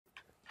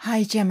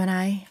Hi,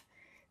 Gemini.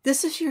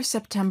 This is your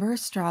September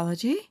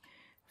astrology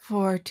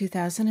for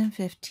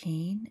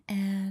 2015,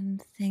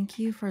 and thank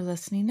you for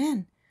listening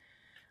in.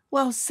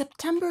 Well,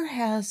 September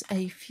has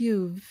a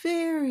few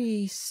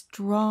very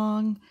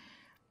strong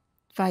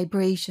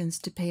vibrations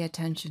to pay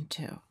attention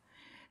to.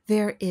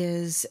 There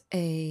is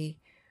a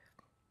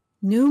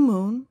new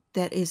moon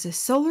that is a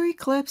solar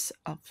eclipse,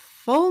 a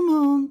full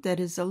moon that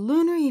is a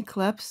lunar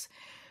eclipse.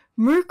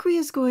 Mercury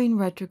is going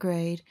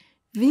retrograde,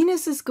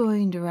 Venus is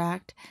going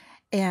direct,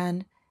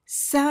 and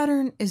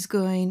Saturn is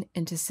going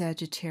into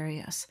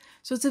Sagittarius.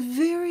 So it's a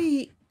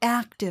very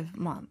active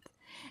month.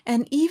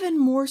 And even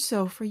more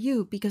so for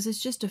you because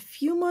it's just a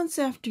few months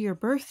after your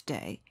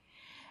birthday.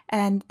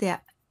 And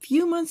that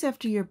few months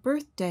after your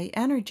birthday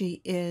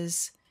energy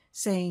is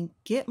saying,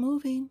 get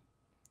moving.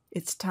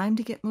 It's time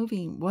to get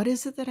moving. What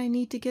is it that I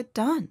need to get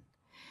done?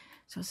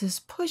 So it's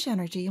this push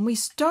energy. And we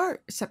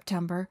start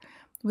September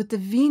with the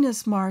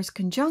Venus-Mars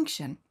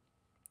conjunction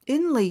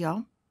in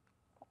Leo.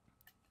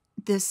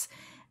 This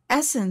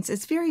essence,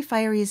 it's very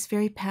fiery, it's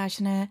very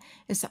passionate.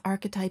 It's the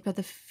archetype of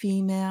the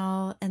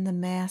female and the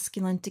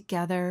masculine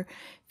together.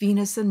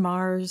 Venus and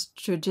Mars,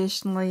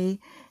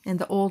 traditionally, in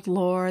the old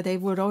lore, they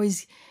would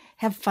always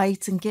have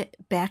fights and get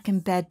back in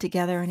bed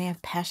together and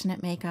have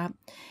passionate makeup.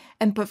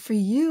 But for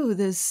you,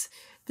 this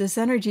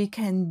energy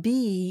can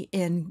be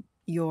in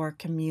your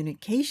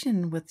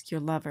communication with your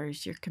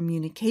lovers, your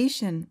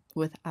communication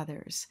with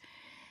others.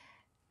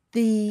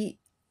 The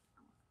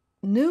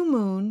new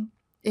moon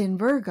in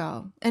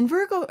Virgo,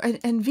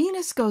 and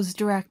Venus goes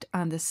direct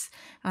on the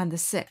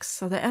 6th,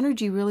 so the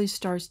energy really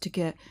starts to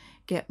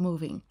get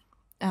moving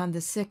on the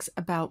 6th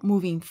about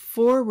moving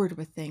forward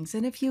with things.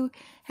 And if you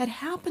had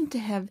happened to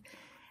have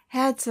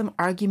had some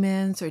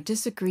arguments or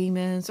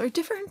disagreements or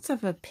difference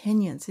of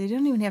opinions, they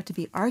don't even have to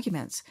be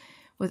arguments,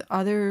 with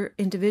other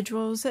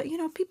individuals that,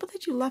 people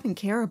that you love and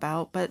care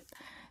about, but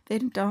they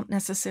don't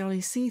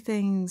necessarily see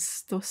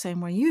things the same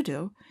way you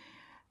do,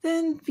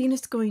 then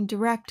Venus going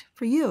direct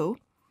for you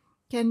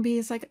can be,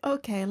 it's like,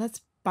 okay,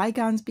 let's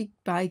bygones be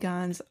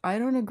bygones. I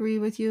don't agree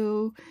with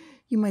you.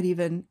 You might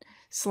even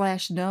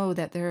know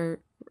that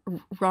they're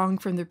wrong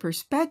from their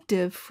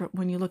perspective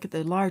when you look at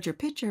the larger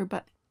picture,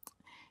 but,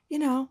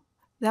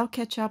 they'll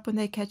catch up when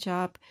they catch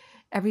up.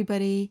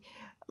 Everybody,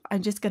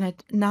 I'm just going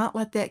to not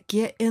let that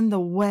get in the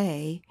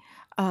way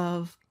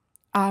of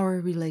our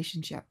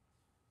relationship.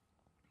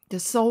 The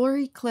solar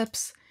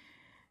eclipse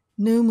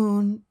new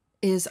moon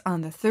is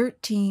on the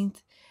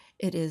 13th.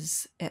 It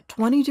is at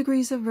 20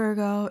 degrees of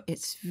Virgo.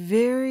 It's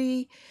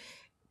very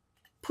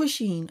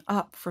pushing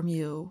up from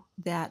you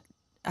that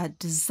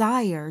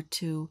desire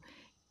to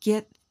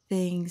get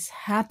things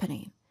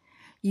happening.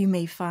 You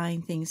may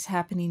find things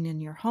happening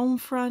in your home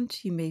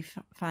front. You may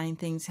find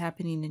things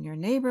happening in your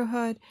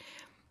neighborhood.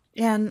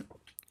 And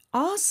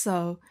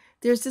also,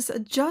 there's this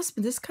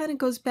adjustment. This kind of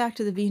goes back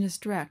to the Venus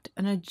direct,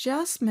 an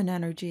adjustment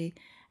energy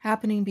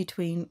happening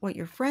between what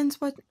your friends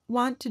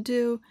want to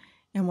do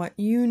and what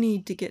you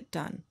need to get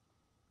done.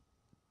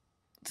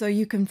 So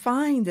you can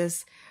find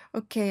this,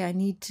 okay, I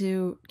need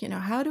to,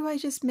 how do I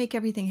just make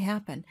everything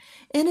happen?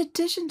 In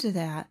addition to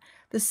that,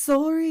 the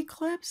solar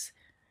eclipse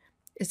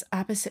is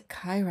opposite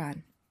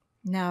Chiron.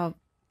 Now,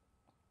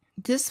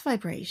 this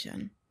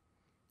vibration,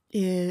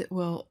 it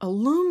will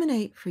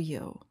illuminate for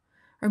you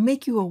or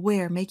make you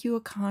aware, make you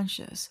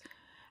conscious,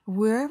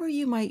 wherever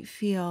you might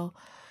feel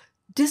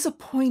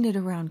disappointed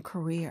around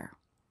career.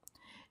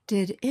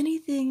 Did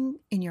anything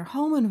in your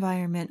home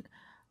environment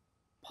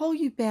pull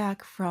you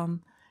back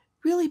from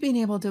really being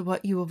able to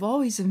what you have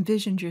always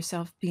envisioned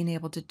yourself being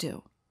able to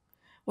do,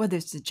 whether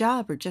it's a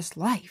job or just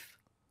life?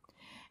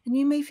 And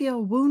you may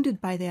feel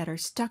wounded by that or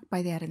stuck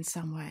by that in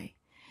some way.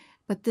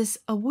 But this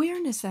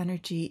awareness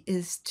energy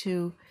is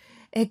to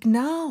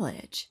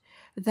acknowledge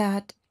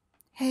that,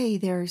 hey,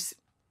 there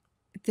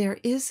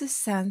is a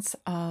sense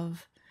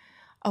of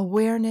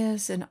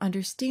awareness and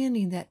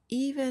understanding that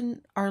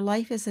even our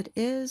life as it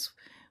is,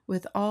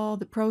 with all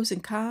the pros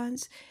and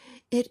cons,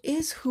 it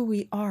is who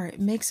we are. It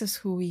makes us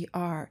who we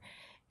are.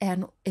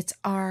 And it's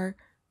our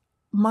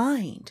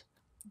mind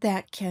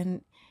that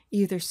can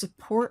either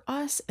support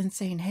us and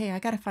saying, hey, I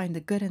got to find the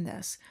good in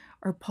this,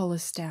 or pull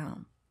us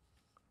down.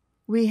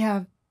 We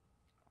have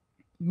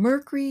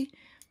Mercury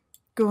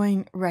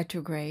going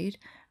retrograde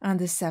on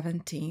the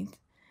 17th.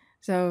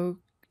 So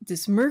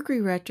this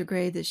Mercury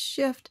retrograde, this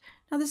shift,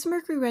 now this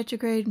Mercury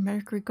retrograde,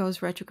 Mercury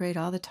goes retrograde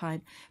all the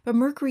time, but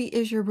Mercury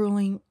is your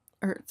ruling,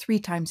 or 3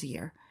 times a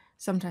year,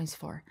 sometimes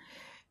 4.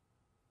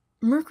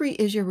 Mercury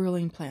is your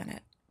ruling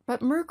planet,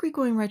 but Mercury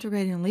going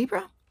retrograde in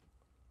Libra,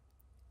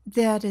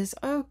 that is,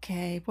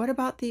 okay, what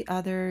about the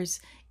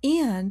others?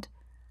 And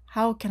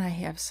how can I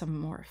have some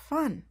more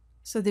fun?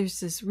 So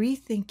there's this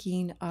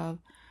rethinking of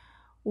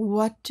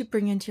what to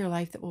bring into your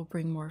life that will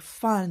bring more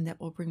fun, that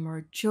will bring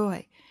more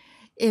joy.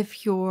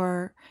 If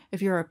you're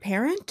a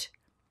parent,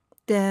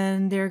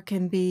 then there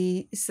can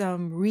be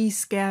some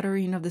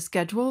rescattering of the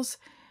schedules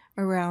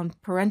around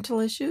parental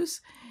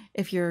issues.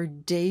 If you're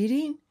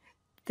dating,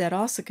 that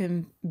also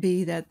can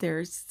be that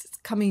there's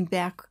coming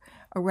back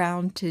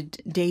around to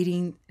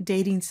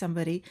dating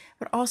somebody,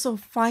 but also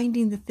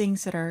finding the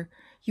things that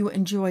you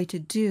enjoy to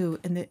do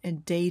in the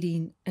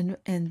dating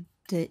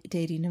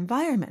dating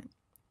environment.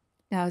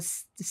 Now,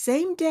 it's the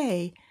same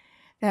day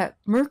that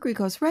Mercury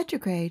goes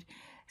retrograde,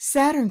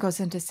 Saturn goes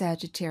into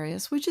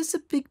Sagittarius, which is a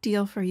big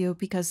deal for you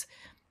because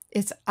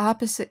it's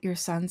opposite your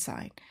sun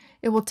sign.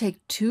 It will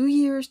take 2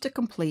 years to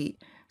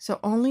complete, so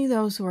only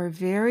those who are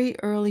very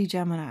early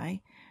Gemini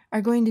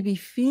are going to be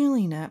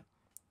feeling it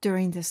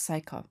during this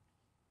cycle.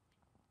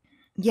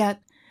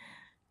 Yet,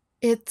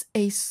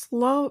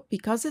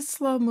 because it's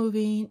slow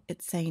moving,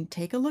 it's saying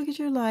take a look at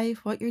your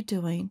life, what you're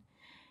doing,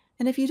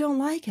 and if you don't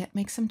like it,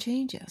 make some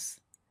changes.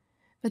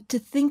 But to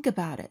think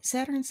about it,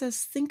 Saturn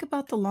says think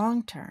about the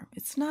long term.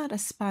 It's not a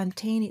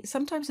spontaneous,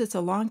 sometimes it's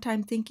a long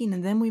time thinking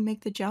and then we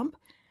make the jump,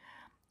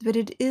 but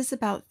it is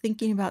about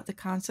thinking about the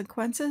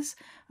consequences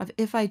of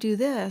if I do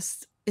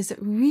this, is it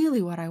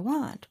really what I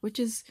want? Which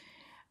is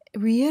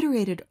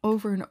reiterated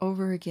over and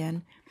over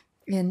again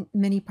in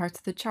many parts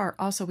of the chart.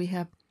 Also, we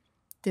have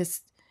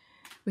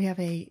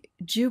a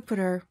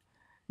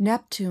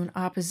Jupiter-Neptune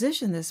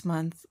opposition this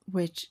month,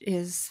 which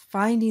is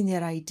finding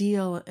that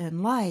ideal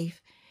in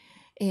life.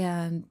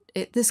 And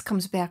this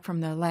comes back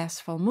from the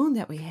last full moon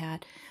that we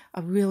had,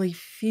 of really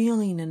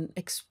feeling and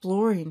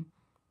exploring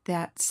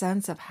that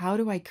sense of how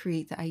do I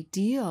create the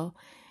ideal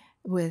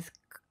with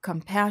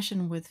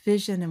compassion, with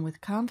vision, and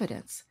with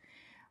confidence.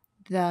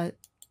 The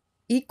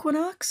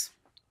equinox,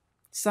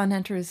 Sun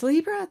enters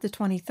Libra the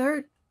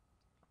 23rd.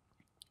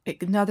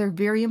 Another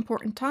very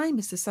important time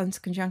is the Sun's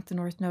conjunct the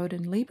North Node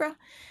in Libra.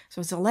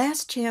 So it's the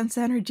last chance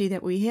energy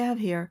that we have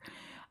here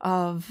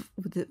while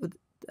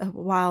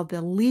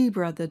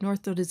the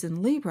North Node is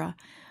in Libra,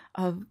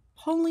 of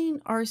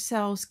pulling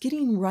ourselves,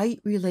 getting right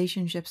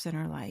relationships in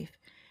our life,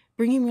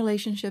 bringing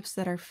relationships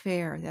that are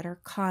fair, that are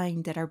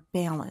kind, that are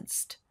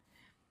balanced.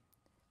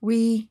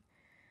 We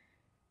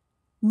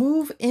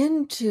move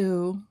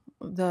into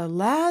the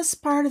last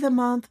part of the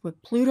month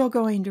with Pluto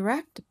going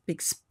direct, a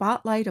big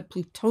spotlight of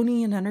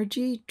Plutonian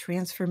energy,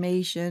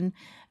 transformation,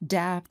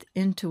 depth,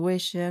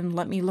 intuition,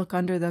 let me look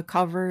under the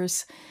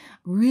covers,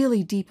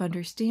 really deep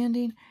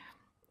understanding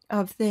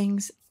of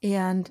things.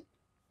 And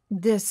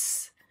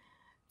this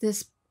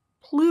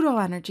Pluto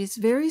energy, it's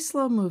very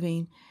slow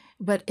moving,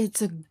 but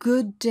it's a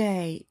good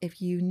day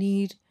if you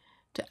need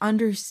to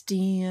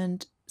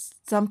understand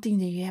something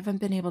that you haven't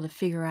been able to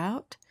figure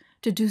out,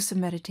 to do some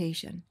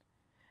meditation,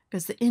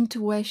 because the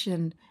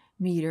intuition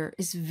meter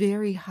is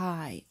very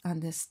high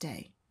on this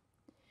day.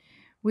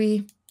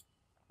 We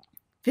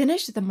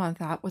finish the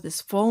month out with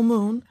this full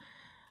moon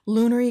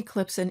lunar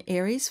eclipse in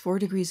Aries, 4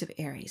 degrees of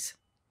Aries.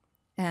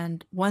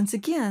 And once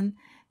again,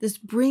 this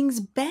brings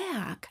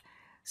back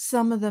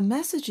some of the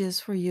messages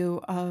for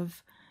you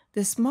of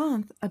this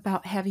month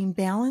about having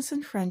balance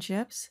in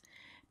friendships,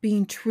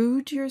 being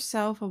true to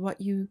yourself of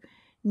what you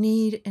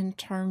need in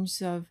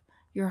terms of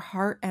your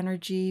heart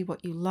energy,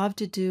 what you love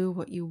to do,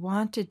 what you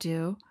want to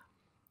do,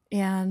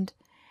 and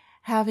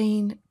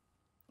having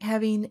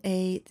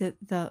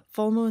the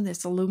full moon,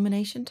 this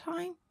illumination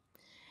time,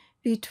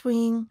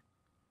 between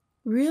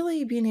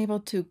really being able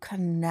to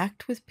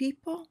connect with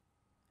people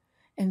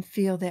and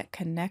feel that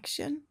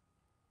connection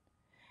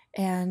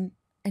and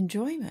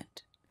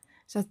enjoyment.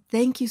 So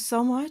thank you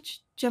so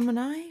much,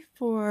 Gemini,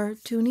 for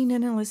tuning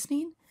in and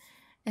listening.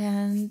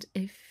 And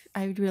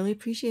I would really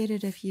appreciate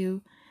it if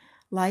you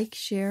like,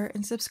 share,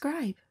 and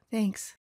subscribe. Thanks.